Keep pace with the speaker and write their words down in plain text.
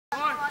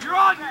You're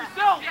on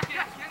yourself!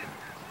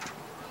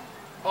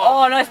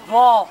 Oh, nice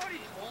ball!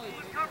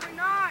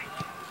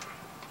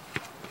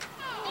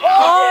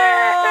 Oh,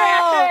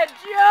 yeah,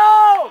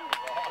 Joe!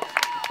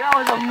 That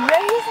was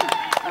amazing!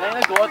 I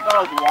think the goal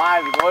thought it was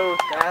wide. The goal was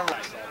standing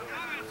like that.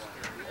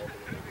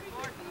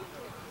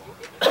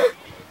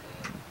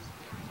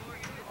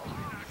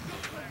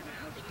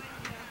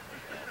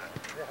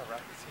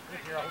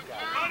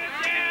 Run it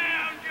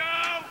down,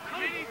 Joe!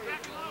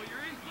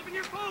 You're in, flipping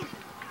your post!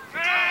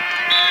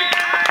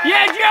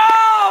 Yeah,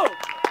 Joe!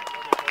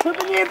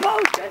 Flipping your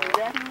post! That's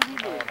exactly what he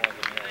did.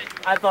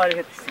 I thought it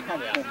hit the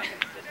center.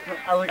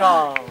 I was like,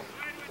 oh.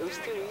 It was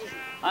too easy.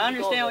 I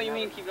understand what you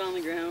mean, keep it on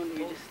the ground. We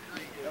just.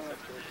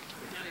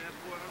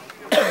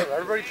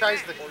 Everybody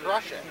tries to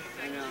crush it.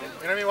 I know. You know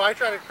what I mean? Why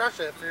try to crush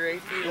it if you're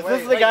 8 feet away? Is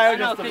this the guy who I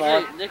know, does the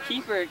ball? the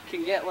keeper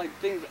can get like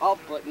things up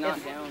but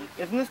not down.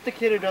 Isn't this the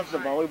kid who does the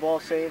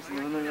volleyball saves? And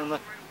then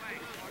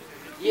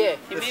Yeah,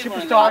 He the made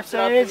one of superstar pops it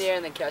up in saves? the air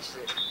and then catches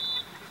it.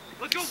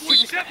 Let's go,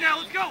 boys! Step now,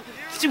 let's go!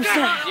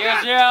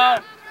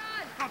 0-0.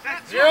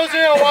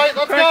 0-0, White,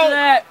 let's Pressure go!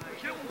 that.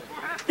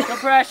 No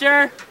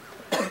pressure.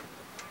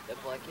 The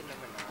blanket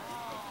number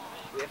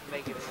 9. We have to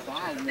make it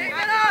 5 more.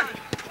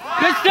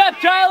 Good step,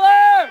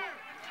 Tyler!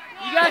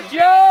 You got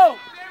Joe!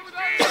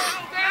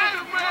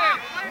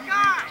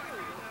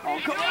 Oh,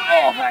 come on.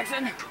 Oh,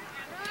 Paxton.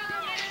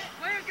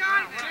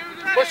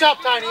 Push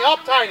up, Tiny,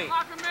 up, Tiny.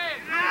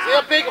 See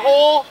a big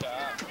hole?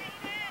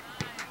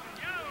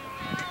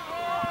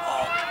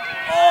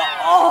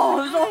 Oh,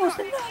 it was almost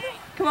another.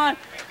 Come on.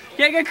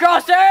 Can't get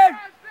crossed there.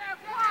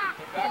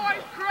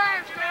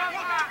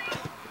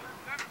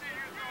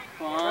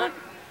 Come on.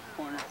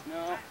 Corner.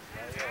 No.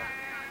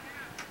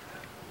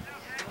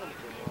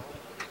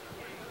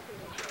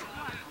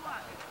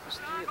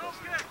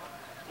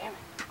 Damn it.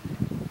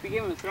 If we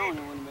gave him a throw, it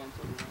wouldn't have been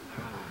so good.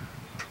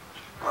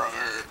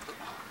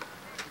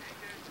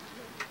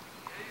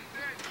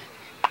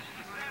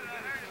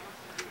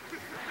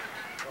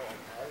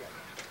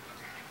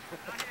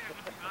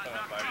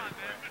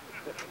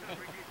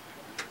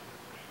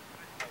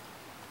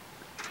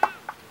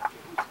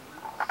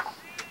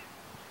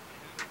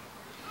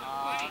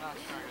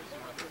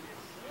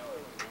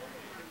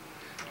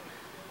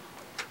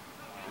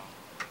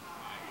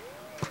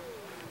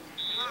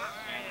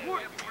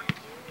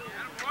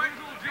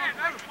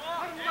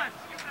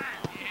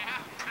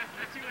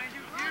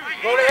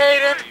 Go to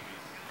Hayden.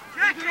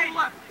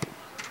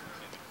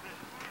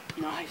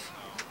 Nice.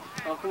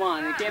 Oh, come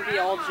on. It can't be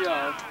all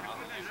Joe.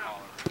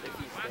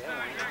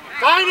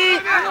 Tiny!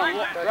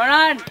 No, run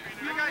on.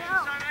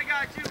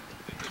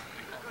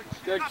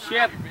 Good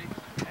chip.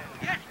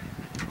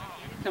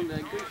 Come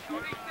back. Good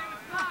chip.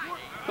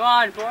 Come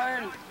on,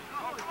 Gordon.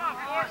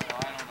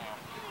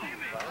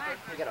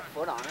 We got a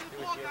foot on it.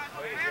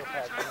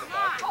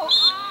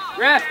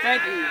 Ref,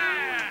 thank you.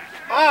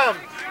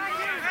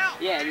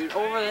 Yeah, dude,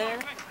 over there,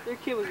 their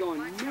kid was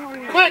going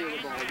nowhere. Quick!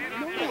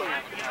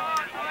 Nowhere.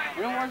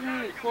 And it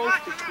wasn't even close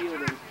to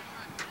fielding.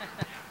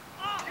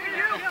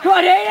 Come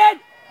on, Hayden!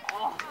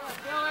 Oh.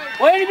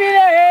 Way to be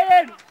there,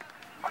 Hayden!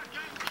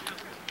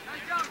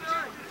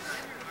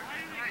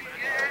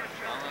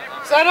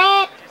 Set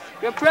up!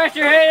 Good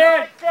pressure,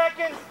 Hayden! 5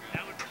 seconds.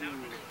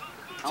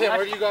 Tim,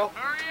 where do you go?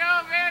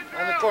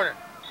 On the corner.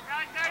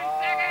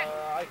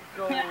 I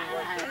go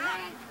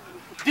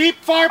Deep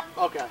far.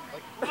 Okay.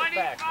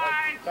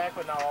 Back,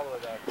 but not all the way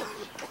back.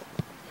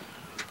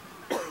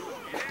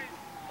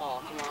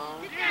 Oh, come on.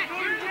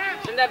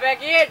 Send that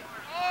back in!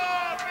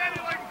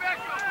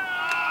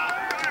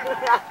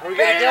 Are we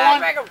gonna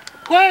get one?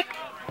 Quick!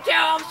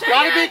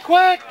 Gotta be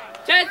quick!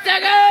 10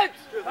 seconds!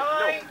 9,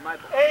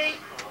 8,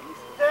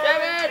 7,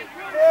 7!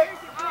 6,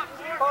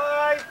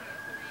 5,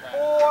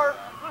 4,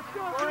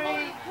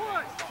 3,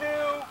 2,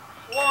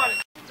 1.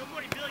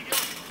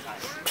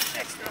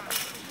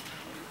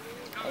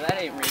 Oh, that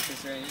ain't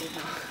racist or anything.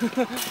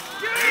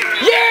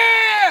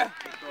 Yeah!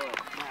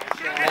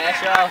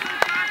 Mash off.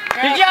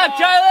 Good job,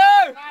 Tyler!